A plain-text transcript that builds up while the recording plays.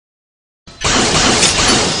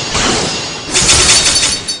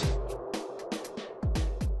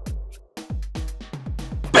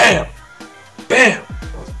Bam! Bam!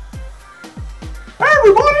 Hey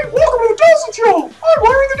everybody, welcome to the Tosan Show! I'm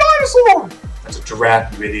Larry the Dinosaur! That's a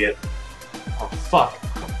giraffe, you idiot. Oh, fuck.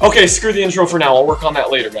 Okay, screw the intro for now. I'll work on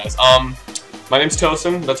that later, guys. My name's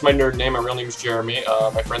Tosan. That's my nerd name. My real name is Jeremy.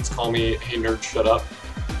 My friends call me Hey Nerd Shut Up.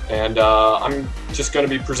 And I'm just going to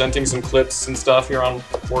be presenting some clips and stuff here on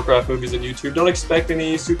Warcraft Movies and YouTube. Don't expect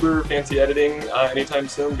any super fancy editing anytime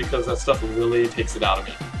soon because that stuff really takes it out of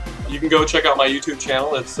me. You can go check out my YouTube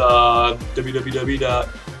channel. It's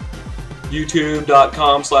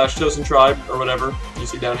www.youtube.com/TosanTribe or whatever you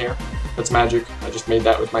see down here. That's magic. I just made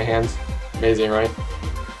that with my hands. Amazing, right?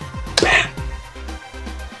 Bam!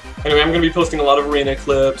 Anyway, I'm going to be posting a lot of arena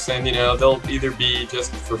clips, and you know, they'll either be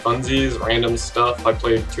just for funsies, random stuff. I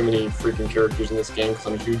played too many freaking characters in this game because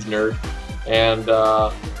I'm a huge nerd, and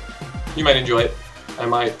you might enjoy it. I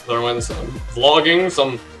might throw in some vlogging,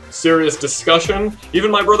 some serious discussion.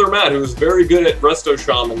 Even my brother Matt, who's very good at Resto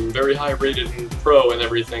Shaman, very high rated and pro and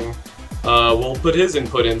everything, will put his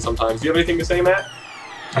input in sometimes. Do you have anything to say, Matt?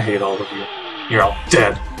 I hate all of you. You're all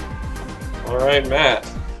dead. Alright, Matt.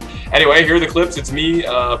 Anyway, here are the clips. It's me,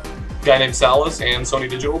 a guy named Salas, and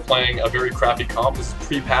Sonydigital playing a very crappy comp. This is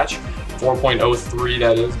pre-patch 4.03,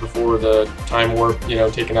 that is, before the time warp, you know,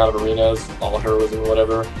 taken out of arenas, all heroism or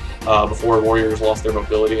whatever, before warriors lost their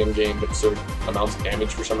mobility and gained absurd amounts of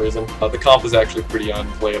damage for some reason. The comp is actually pretty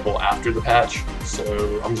unplayable after the patch,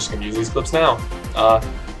 so I'm just going to use these clips now.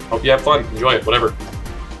 Hope you have fun. Enjoy it. Whatever.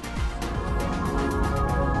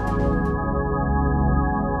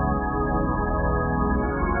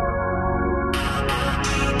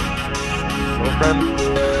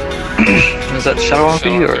 Is that Shadow on P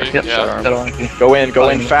or? Yep, yeah. Shadow on P. Go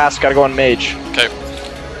in fast, gotta go on mage. Okay.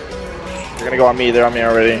 You're gonna go on me, they're on me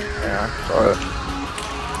already. Yeah, sorry.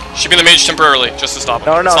 She be the mage temporarily, just to stop it.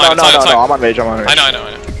 No, I'm on mage, I'm on mage. I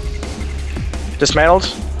know. Dismantled?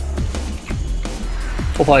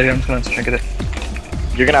 Full body here, I'm just gonna trinket it.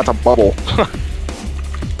 You're gonna have to bubble.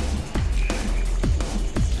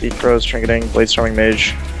 Deep Crow's trinketing, Blade Storming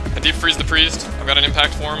Mage. I deep freeze the priest. I've got an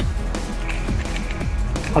impact for him.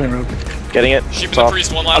 Housing rogue. Getting it. Sheep the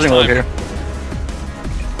priest one last Housing rogue here.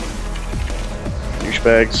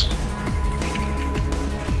 Douchebags.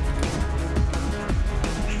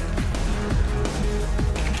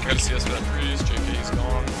 I gotta see us for that priest. JK's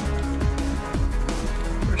gone.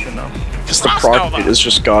 We should know. Just the proc is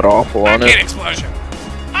just god awful on it. Arcane explosion!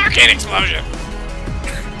 Arcane explosion!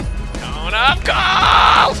 Cone of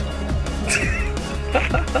gold!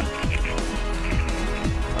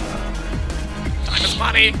 Time is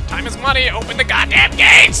money! Time is money! Open the goddamn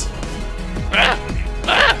gates! I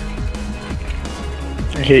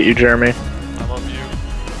hate you, Jeremy. I love you.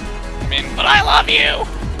 But I love you!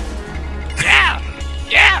 Yeah!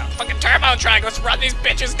 Yeah! Fucking turbo truck! Let's run these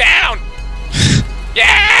bitches down!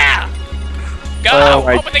 Yeah! Go! Oh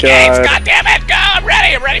my Open the God. gates! God damn it! Go! I'm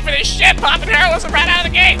ready! I'm ready for this shit! Popping heroes and right out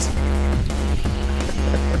of the gates!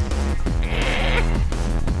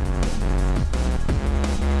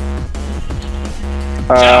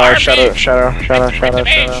 Shadow.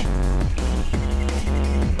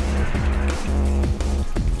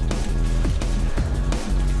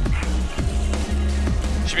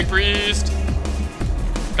 Shipping priest.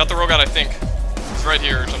 Got the rogue out, I think. He's right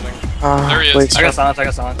here or something. There he is. Wait, I got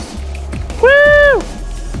silence. Woo!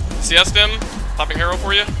 CS'd him. Popping hero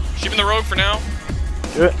for you. Shipping the rogue for now.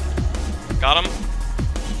 Do it. Got him.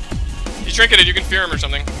 He's trinketed. You can fear him or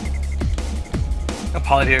something. I'm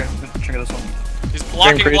poly here. Trinket this one. He's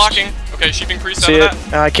blocking. Okay, sheeping priest See out it?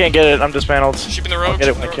 of that. I can't get it. I'm dismantled. Sheeping the rogue. I'll get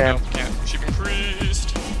it when I can. No, can't. Sheeping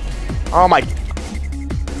priest. Oh my.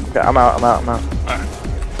 Okay, I'm out. Alright.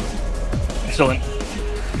 Still in.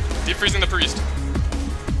 Deep freezing the priest.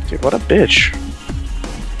 Dude, what a bitch.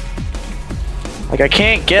 Like, I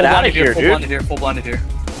can't get out of here, dude. Full blinded here.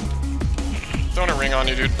 Throwing a ring on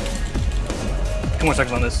you, dude. 2 more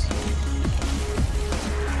seconds on this.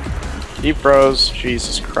 Deep froze.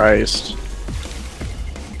 Jesus Christ.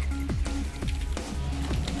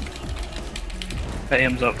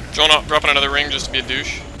 AM's up. Dropping another ring just to be a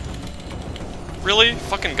douche. Really?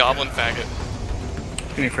 Fucking goblin faggot.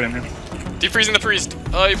 Give me freedom here. Defreezing the priest.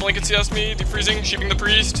 You blanket CS me. Defreezing. Sheeping the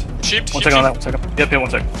priest. Sheeped. One second on that. 1 second. Yep, 1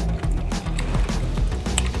 second.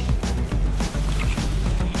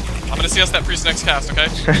 I'm gonna CS that priest next cast, okay?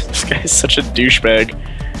 This guy's such a douchebag.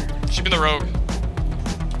 Sheeping the rogue.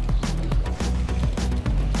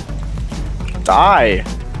 Die.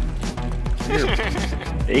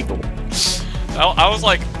 Bagel. I was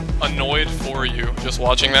like annoyed for you just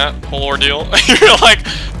watching that whole ordeal. You're like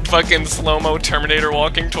fucking slow-mo Terminator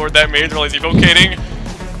walking toward that mage while he's evocating.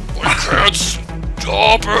 I can't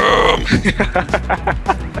Stop him!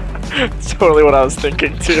 That's totally what I was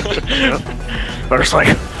thinking too. But it's like,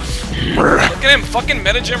 Look at him fucking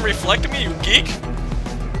metagem reflecting me, you geek!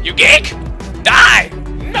 You geek! Die!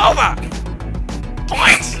 Nova!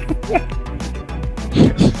 Points!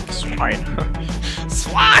 swine.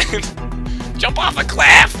 Swine! Jump off a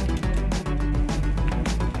cliff!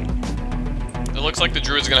 It looks like the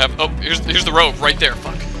druid's gonna have. Oh, here's the rogue right there.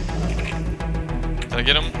 Fuck. Did I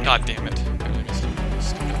get him? God damn it.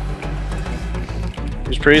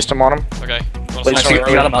 He's priest, I'm on him. Okay. Place You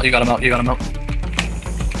got him out, you got him out, you got him out.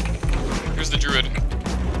 Here's the druid.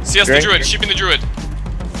 CS the druid, sheeping the druid.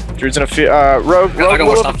 Druid's in a rogue, I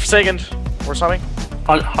got rogue, second. Or something.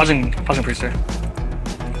 Housing priest there.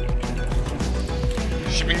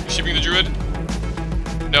 Sheeping the druid.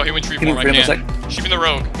 No, he went tree form, I Freedom can't. Sheeping the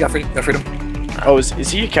rogue. You got freedom. Oh, is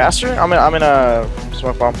he a caster? I'm in a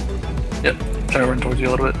smoke bomb. Yep. Trying to run towards you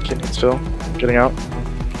a little bit. Getting still. Getting out.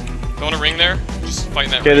 Don't want a ring there. Just fighting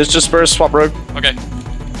that Okay, ring. there's just burst, swap rogue. Okay.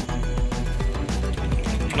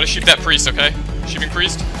 I'm gonna sheep that priest, okay? Sheeping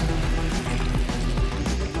priest.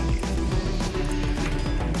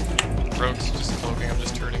 Rogue's just cloaking, I'm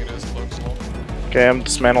just turning into his cloak as well. Okay, I'm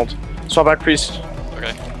dismantled. Swap back priest.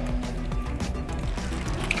 Okay.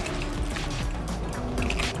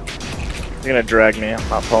 You're gonna drag me, I'm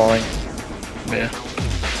not following. Yeah.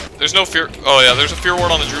 There's no fear. Oh yeah, there's a fear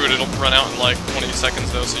ward on the druid. It'll run out in like 20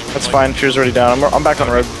 seconds though, so you can. That's like, fine, fear's already down. I'm back on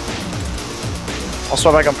rogue. I'll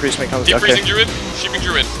swap back on priest when it comes. Deep Okay. freezing druid, sheeping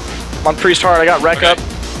druid. I'm on priest hard, I got wreck Okay. up.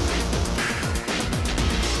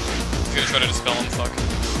 He's gonna try to dispel him. Fuck.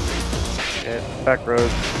 Shit, back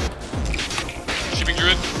rogue. Sheeping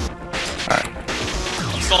druid. Alright.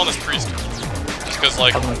 I'm still on this priest. Just because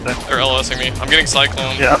like I'll move there. they're LSing me. I'm getting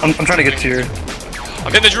cyclone. Yeah, I'm trying to get to your.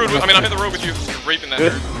 I'm hitting the druid. I'm hitting the rogue with you. You're raping that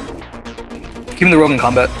Good. nerd. Keeping the rogue in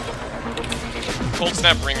combat. Cold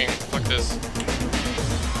snap ringing. Fuck this.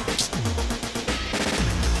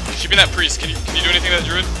 Sheeping that priest. Can you do anything to that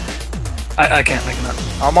druid? I can't, I cannot.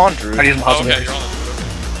 I'm on druid. I use my Oh, housing okay, you're on the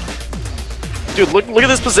druid. Dude, look at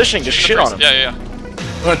this positioning, just shit Sheeping on the him. priest.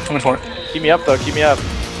 Yeah. I'm going for it. Keep me up though, keep me up.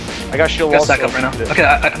 I got shield I got wall stack up right now. Okay,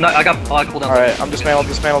 I got a couple down. Alright, I'm dismantled.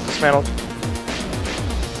 Fuck.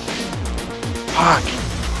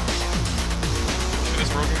 Shoot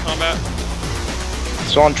this rogue in combat.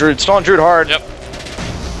 Still on druid hard. Yep.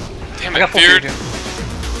 Damn I it, got full feared. fear, dude.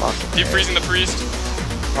 Fuck. Deep freezing the priest.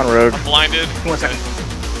 On rogue. I'm blinded. Give me 1 second.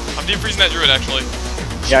 I'm deep freezing that druid actually.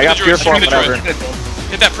 Yeah, I got fear for him, Sheeping the druid. whatever.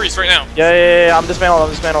 Hit that priest right now. Yeah, I'm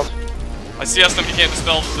dismantled. I CS him. He can't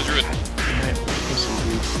dispel the druid.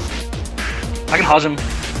 I can house him.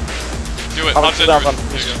 Do it. I'm Hodge that down, druid. down.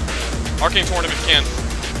 There you go. Arcane torn him if you can.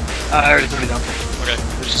 I already down. Okay.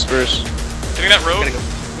 There's disperse. Hitting that rogue. Gotta go.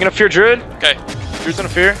 You gonna fear druid? Okay. Druid's gonna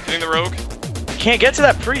fear. Hitting the rogue. Can't get to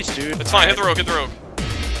that priest, dude. It's fine. Hit the rogue.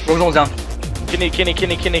 Rogue's almost down. Kinney.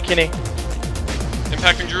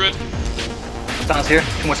 Impacting druid. Down's here.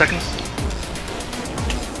 2 more seconds.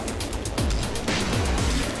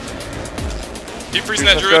 Deep freezing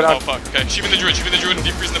that Let's druid. go down. Oh fuck. Okay. Sheeping the druid and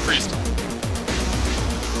deep freezing the priest.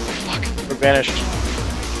 Fuck. We're vanished.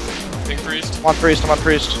 Big priest. I'm on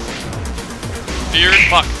priest. Feared.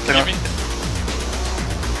 Fuck. They're Keep me.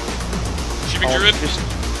 Sheeping druid.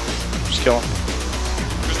 Just kill him.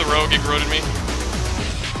 Here's the rogue. He corroded me.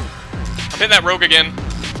 I'm hitting that rogue again.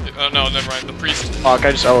 Oh no, never mind. The priest. Fuck,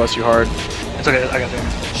 I just LS you hard. It's okay, I got there.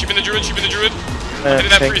 Sheeping the druid. Hitting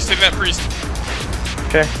that Tank. priest.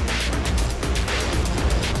 Okay.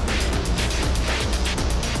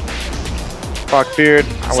 Fuck, feared. I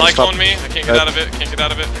would've Cyclone stopped. me. I can't get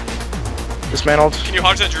out of it. Dismantled. Can you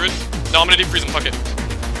hodge that druid? No, I'm gonna deep freeze him. Fuck it.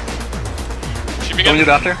 Sheeping Don't you him.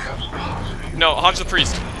 go after? No, hodge the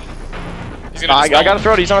priest. He's gonna I dispel got a him.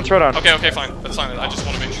 throw. He's on a throwdown. Okay, fine. That's fine. I just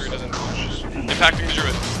want to make sure he doesn't. Impacting the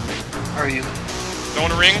druid. How are you? Don't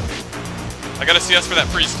want to ring. I got a CS for that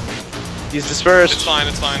priest. He's dispersed. It's fine.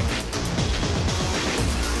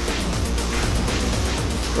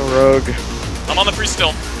 Go rogue. I'm on the priest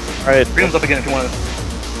still. Alright. Freedom's up again if you want to.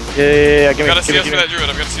 Yeah. Give I've got a me. CS for that druid.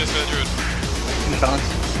 Give me balance.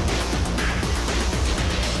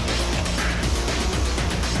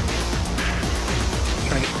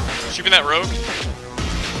 Trying to get. Sheeping that rogue.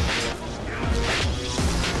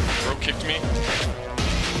 Rogue kicked me.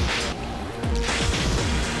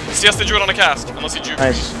 CS the druid on a cast. Unless he juked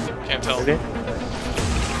Nice. me. Can't tell. Ready?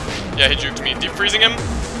 Yeah, he juked me. Deep freezing him.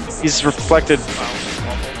 He's reflected. Wow.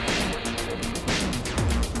 Awful.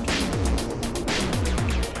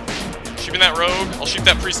 Sheeping that rogue. I'll shoot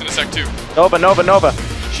that priest in a sec too. Nova.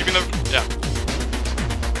 Sheeping the. Yeah. I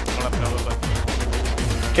don't have to know, but.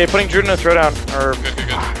 Okay, putting Druid in a throwdown. Or Good.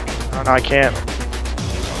 oh, no, I can't.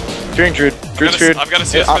 Fearing Druid. Druid's feared. I've got to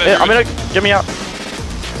CS for that. I'm gonna get me out.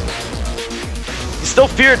 He's still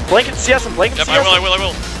feared. Blanket CS and blanket CS. Yep, I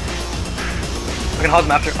will. I'm gonna hog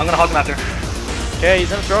him after. I'm gonna hog him after. Okay, he's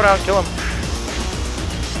gonna throw it out. Kill him.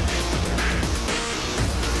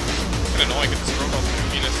 I don't know, I get this throw off my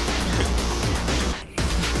penis.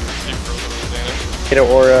 Keep throwing it advantage. Hit it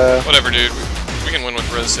or Whatever, dude. We can win with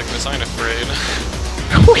res sickness. I ain't afraid.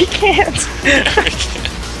 we can't. Yeah, we can.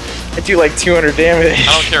 I do like 200 damage.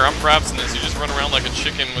 I don't care. I'm Fraps in this. You just run around like a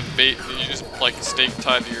chicken with bait. You just like stake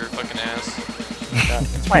tied to your fucking ass.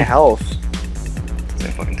 That's my health.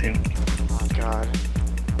 Same fucking team. Oh god.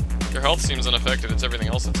 Your health seems unaffected. It's everything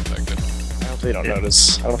else that's affected. I hope they don't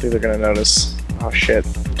notice. I don't think they're gonna notice. Oh shit.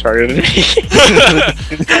 You targeted me.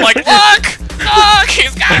 You're like, look! Look!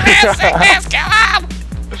 He's got res sickness! Kill him!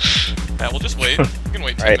 Yeah, we'll just wait. We can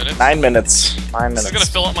wait 10 minutes. 9 minutes. 9 minutes. This is gonna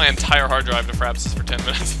fill up my entire hard drive to Fraps for 10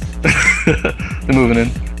 minutes. They're moving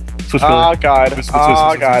in. Switch Oh god. Switch,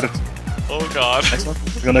 Oh god. Oh god. Next one.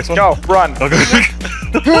 We go next one. Go, run. Okay.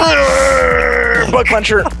 Bug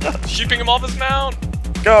puncher. Sheeping him off his mount.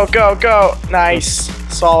 Go, go, go. Nice.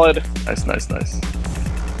 Solid. Nice.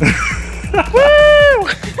 Woo!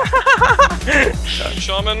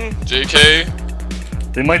 Shaman. JK.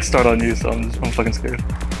 They might start on you, so I'm fucking scared.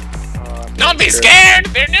 Don't be scared!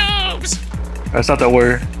 They're noobs! It's not that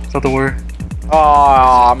warrior. It's not the warrior.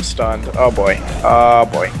 Oh, I'm stunned. Oh boy. Oh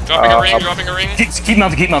boy. Dropping a ring, dropping a ring. Keep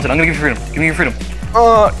mounted. I'm gonna give you freedom. Give me your freedom.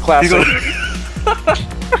 Classic.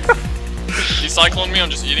 He's cycloning me, I'm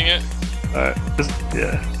just eating it. Alright.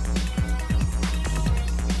 Yeah.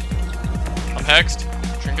 I'm hexed.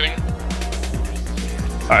 Trinketing.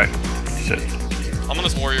 Alright. Shit. I'm on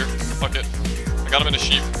this warrior. Fuck it. I got him in a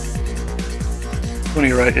sheep. One to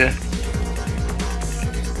your right, yeah.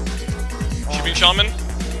 Sheeping shaman.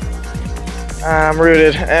 I'm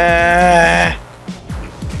rooted.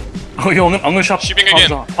 Oh, yo, I'm gonna shop. Sheeping again.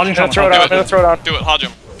 Hodging I'm gonna throw it down. Do it, Hodge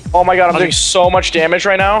him. Oh my god, I'm doing so much damage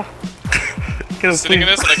right now. Sitting in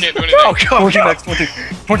this and I can't do anything. Go, go, go. Next. One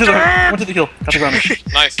to the kill. Got the ground.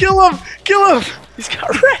 Nice. Kill him! Kill him! He's got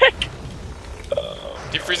wreck!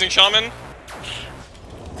 Deep freezing shaman.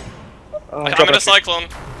 Oh, I'm in a cyclone.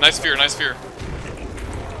 Nice fear, nice fear.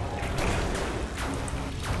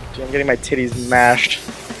 Dude, I'm getting my titties mashed.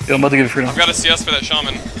 Yo, I'm about to give you freedom. I've got a CS for that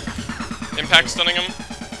shaman. Impact stunning him.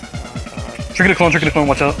 Trick the clone,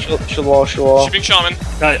 watch out. Shield wall. Sheeping shaman.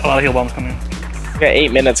 A lot of heal bombs coming in. We got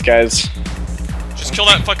 8 minutes, guys. Just kill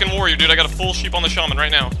that fucking warrior, dude. I got a full sheep on the shaman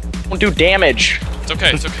right now. Don't do damage. It's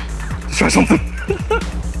okay, it's okay. Let's try something.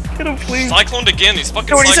 Get him, please. Cycloned again, these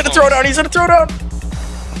fucking Dude, he's gonna throw down,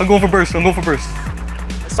 I'm going for burst.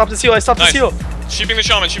 I stopped his heal, Nice. Sheeping the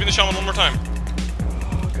shaman one more time.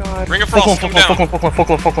 Oh god. Ring of Frost, come down.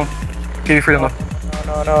 Folklore. Give you freedom.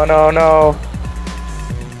 No.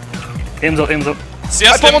 Aims up.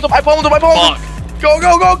 CS I pummeled him. Fuck.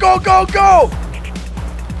 Go!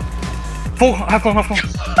 Full, half clone. I'm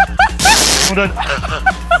dead.